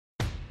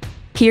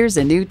Here's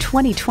a new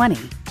 2020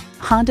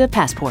 Honda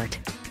Passport.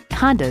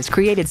 Honda's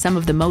created some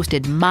of the most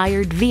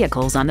admired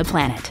vehicles on the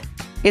planet.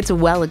 It's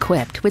well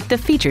equipped with the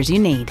features you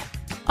need: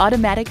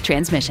 automatic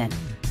transmission,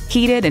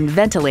 heated and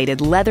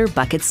ventilated leather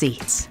bucket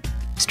seats,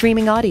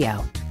 streaming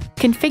audio,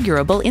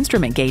 configurable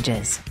instrument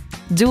gauges,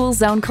 dual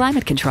zone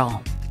climate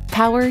control,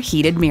 power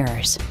heated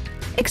mirrors,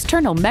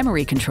 external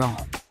memory control,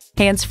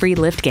 hands-free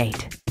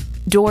liftgate,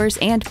 doors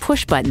and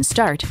push-button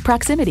start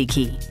proximity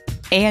key,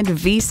 and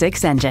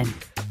V6 engine.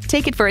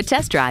 Take it for a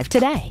test drive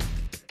today.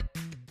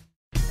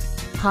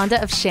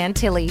 Honda of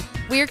Chantilly.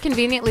 We're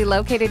conveniently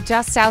located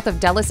just south of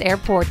Dulles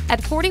Airport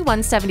at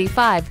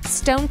 4175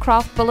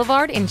 Stonecroft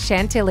Boulevard in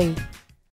Chantilly.